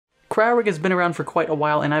Cryorig has been around for quite a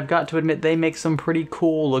while, and I've got to admit they make some pretty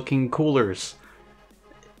cool looking coolers.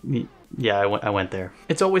 Yeah, I went there.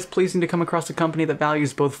 It's always pleasing to come across a company that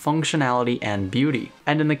values both functionality and beauty.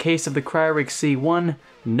 And in the case of the Cryorig C1,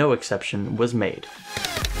 no exception was made.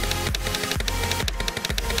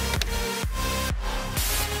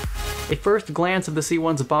 A first glance of the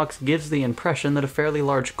C1's box gives the impression that a fairly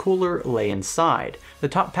large cooler lay inside. The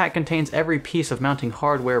top pack contains every piece of mounting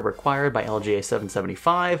hardware required by LGA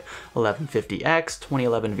 775, 1150X,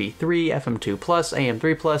 2011 V3, FM2+,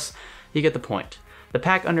 AM3+, you get the point. The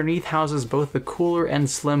pack underneath houses both the cooler and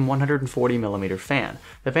slim 140mm fan.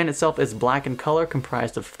 The fan itself is black in color,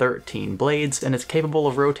 comprised of 13 blades, and is capable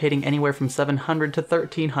of rotating anywhere from 700 to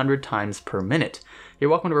 1300 times per minute. You're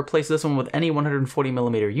welcome to replace this one with any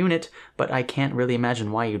 140mm unit, but I can't really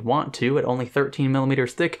imagine why you'd want to. At only 13mm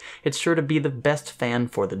thick, it's sure to be the best fan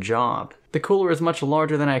for the job. The cooler is much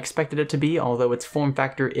larger than I expected it to be, although its form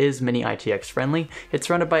factor is mini ITX friendly. It's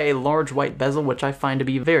surrounded by a large white bezel, which I find to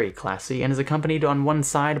be very classy, and is accompanied on one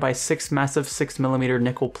side by 6 massive 6mm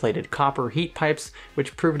nickel-plated copper heat pipes,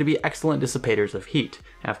 which prove to be excellent dissipators of heat.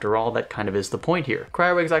 After all, that kind of is the point here.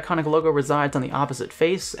 Cryorig's iconic logo resides on the opposite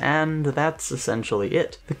face, and that's essentially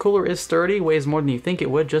it. The cooler is sturdy, weighs more than you think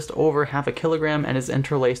it would, just over half a kilogram, and is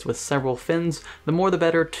interlaced with several fins, the more the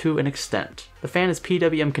better to an extent. The fan is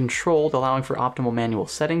PWM controlled, allowing for optimal manual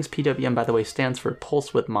settings. PWM, by the way, stands for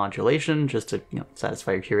pulse width modulation, just to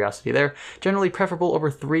satisfy your curiosity there. Generally preferable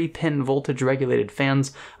over 3-pin voltage regulated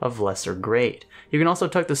fans of lesser grade. You can also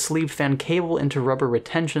tuck the sleeved fan cable into rubber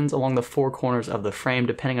retentions along the 4 corners of the frame,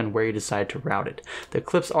 depending on where you decide to route it. The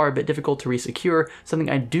clips are a bit difficult to resecure, something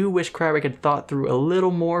I do wish Cryorig had thought through a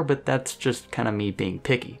little more, but that's just kind of me being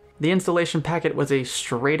picky. The installation packet was a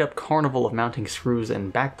straight-up carnival of mounting screws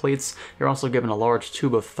and backplates. You're also given a large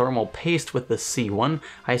tube of thermal paste with the C1.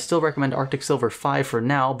 I still recommend Arctic Silver 5 for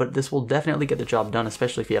now, but this will definitely get the job done,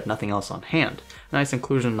 especially if you have nothing else on hand. Nice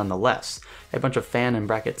inclusion nonetheless. A bunch of fan and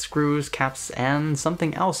bracket screws, caps, and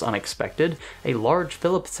something else unexpected, a large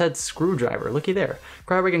Phillips head screwdriver. Looky there.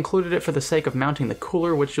 Cryorig included it for the sake of mounting the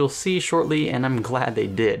cooler, which you'll see shortly, and I'm glad they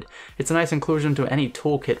did. It's a nice inclusion to any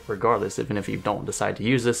toolkit regardless, even if you don't decide to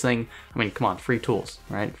use this thing. I mean, come on, free tools,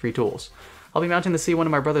 right? Free tools. I'll be mounting the C1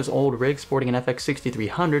 in my brother's old rig sporting an FX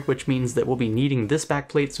 6300, which means that we'll be needing this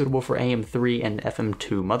backplate suitable for AM3 and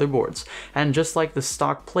FM2 motherboards. And just like the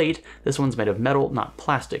stock plate, this one's made of metal, not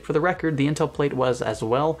plastic. For the record, the Intel plate was as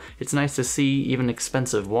well. It's nice to see even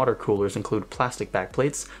expensive water coolers include plastic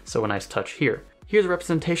backplates, so a nice touch here. Here's a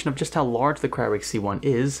representation of just how large the Cryorig C1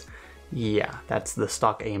 is. Yeah, that's the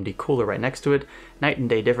stock AMD cooler right next to it. Night and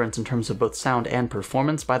day difference in terms of both sound and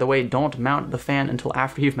performance. By the way, don't mount the fan until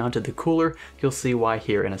after you've mounted the cooler. You'll see why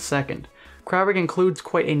here in a second. Cryorig includes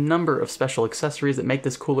quite a number of special accessories that make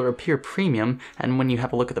this cooler appear premium, and when you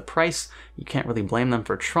have a look at the price, you can't really blame them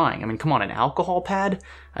for trying. I mean, come on, an alcohol pad?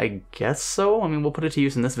 I guess so. I mean, we'll put it to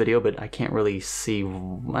use in this video, but I can't really see.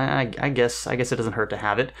 I guess it doesn't hurt to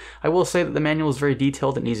have it. I will say that the manual is very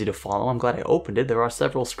detailed and easy to follow. I'm glad I opened it. There are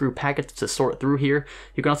several screw packets to sort through here.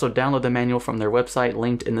 You can also download the manual from their website,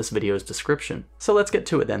 linked in this video's description. So let's get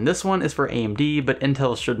to it then. This one is for AMD, but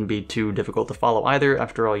Intel shouldn't be too difficult to follow either.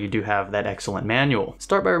 After all, you do have that excellent manual.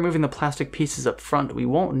 Start by removing the plastic pieces up front. We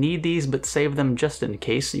won't need these, but save them just in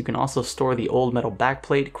case. You can also store the old metal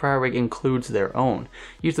backplate. Cryorig includes their own.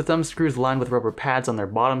 Use the thumb screws lined with rubber pads on their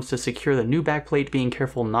bottoms to secure the new backplate, being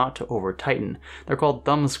careful not to over tighten. They're called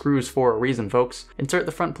thumb screws for a reason, folks. Insert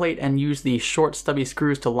the front plate and use the short stubby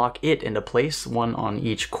screws to lock it into place, one on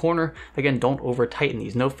each corner. Again, don't over tighten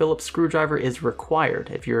these. No Phillips screwdriver is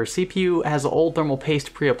required. If your CPU has old thermal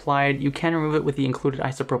paste pre-applied, you can remove it with the included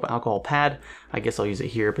isopropyl alcohol pad. I guess I'll use it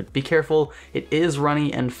here, but be careful. It is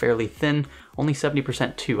runny and fairly thin. Only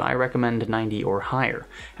 70% too. I recommend 90 or higher.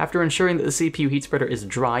 After ensuring that the CPU heat spreader is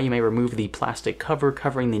dry, you may remove the plastic cover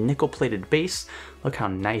covering the nickel-plated base. Look how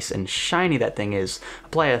nice and shiny that thing is.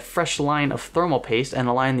 Apply a fresh line of thermal paste and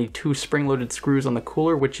align the 2 spring-loaded screws on the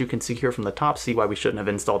cooler, which you can secure from the top. See why we shouldn't have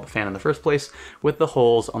installed the fan in the first place, with the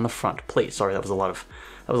holes on the front plate. Sorry, that was a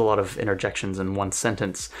lot of interjections in one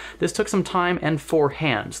sentence. This took some time and 4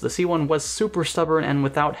 hands. The C1 was super stubborn, and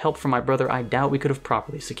without help from my brother, I doubt we could have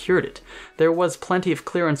properly secured it. There was plenty of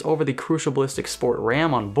clearance over the Crucial Ballistic Sport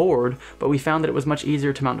RAM on board, but we found that it was much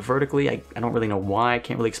easier to mount vertically. I don't really know why, I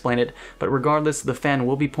can't really explain it, but regardless, the fan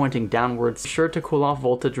will be pointing downwards, sure to cool off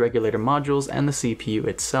voltage regulator modules and the CPU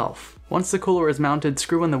itself. Once the cooler is mounted,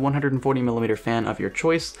 screw in the 140mm fan of your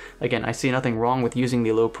choice. Again, I see nothing wrong with using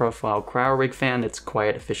the low-profile Cryorig fan. It's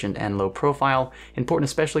quiet, efficient, and low-profile, important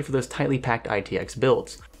especially for those tightly packed ITX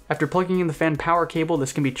builds. After plugging in the fan power cable,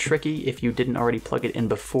 this can be tricky if you didn't already plug it in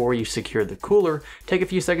before you secured the cooler. Take a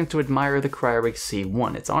few seconds to admire the Cryorig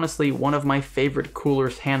C1. It's honestly one of my favorite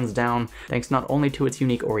coolers hands down, thanks not only to its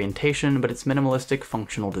unique orientation, but its minimalistic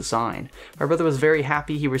functional design. My brother was very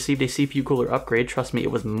happy he received a CPU cooler upgrade. Trust me,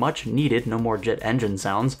 it was much needed, no more jet engine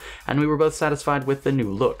sounds, and we were both satisfied with the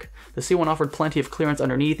new look. The C1 offered plenty of clearance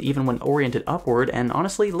underneath even when oriented upward, and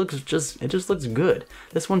honestly it just looks good.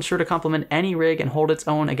 This one's sure to complement any rig and hold its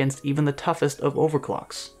own against even the toughest of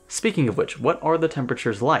overclocks. Speaking of which, what are the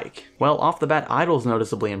temperatures like? Well, off the bat, idle's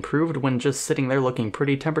noticeably improved. When just sitting there looking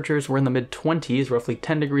pretty, temperatures were in the mid-20s, roughly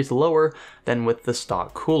 10 degrees lower than with the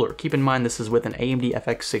stock cooler. Keep in mind this is with an AMD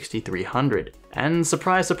FX 6300. And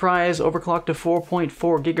surprise, surprise, overclocked to 4.4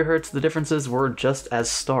 GHz, the differences were just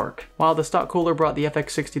as stark. While the stock cooler brought the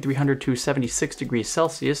FX 6300 to 76 degrees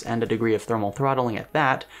Celsius and a degree of thermal throttling at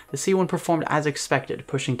that, the C1 performed as expected,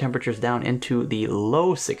 pushing temperatures down into the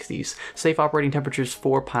low 60s, safe operating temperatures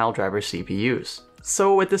for pile driver CPUs.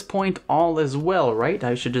 So at this point, all is well, right?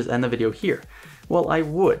 I should just end the video here. Well, I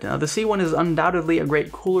would. Now, the C1 is undoubtedly a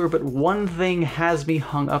great cooler, but one thing has me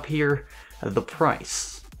hung up here: the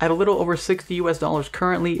price. At a little over $60 US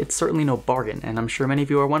currently, it's certainly no bargain, and I'm sure many of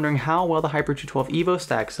you are wondering how well the Hyper 212 Evo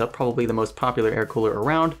stacks up, probably the most popular air cooler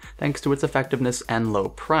around, thanks to its effectiveness and low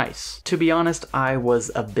price. To be honest, I was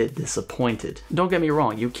a bit disappointed. Don't get me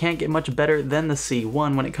wrong, you can't get much better than the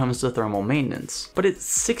C1 when it comes to thermal maintenance, but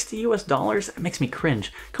it's $60 US? It makes me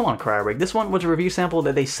cringe. Come on, Cryorig, this one was a review sample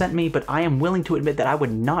that they sent me, but I am willing to admit that I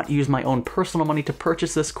would not use my own personal money to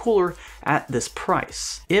purchase this cooler at this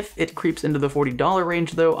price. If it creeps into the $40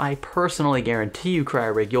 range though, I personally guarantee you,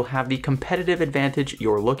 Cryorig, you'll have the competitive advantage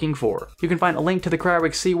you're looking for. You can find a link to the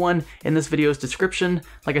Cryorig C1 in this video's description.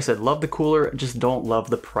 Like I said, love the cooler, just don't love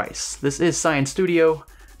the price. This is Science Studio.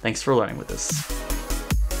 Thanks for learning with us.